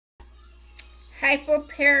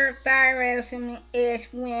Hyperparathyroidism is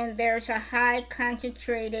when there's a high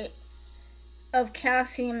concentrated of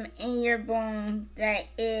calcium in your bone. That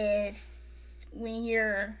is when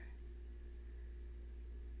your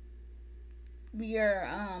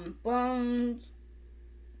bones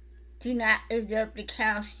do not absorb the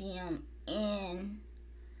calcium, and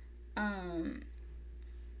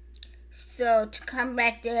so to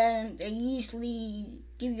combat that, they usually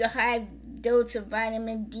give you a high dose of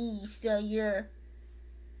vitamin D so your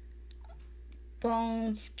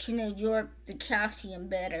bones can absorb the calcium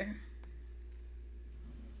better.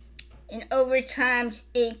 And over time,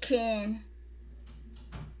 it can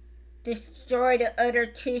destroy the other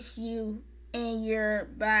tissue in your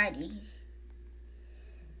body.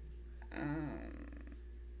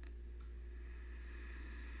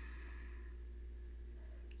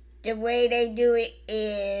 The way they do it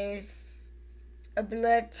is a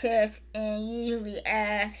blood test, and usually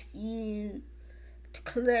asks you to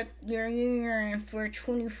collect your urine for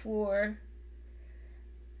 24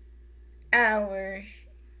 hours.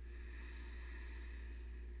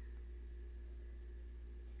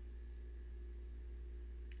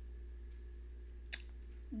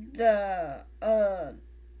 The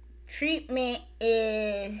treatment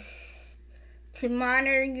is to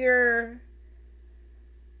monitor your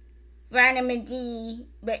vitamin D,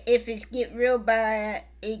 but if it get real bad,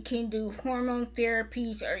 it can do hormone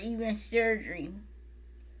therapies or even surgery.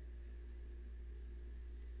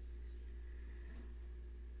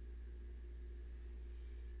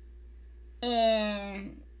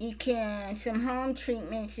 And some home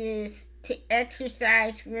treatments is to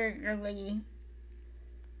exercise regularly.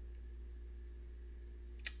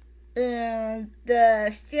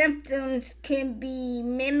 The symptoms can be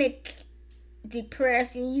mimic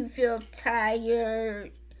depressing. You feel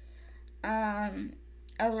tired, a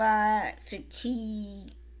lot,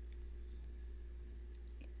 fatigue,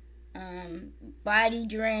 body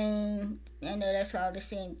drain. I know that's all the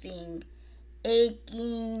same thing.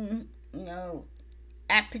 Aching,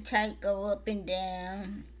 appetite go up and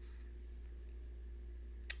down.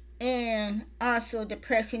 And also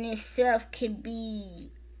depression itself can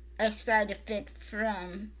be a side effect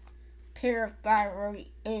from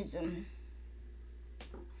parathyroidism.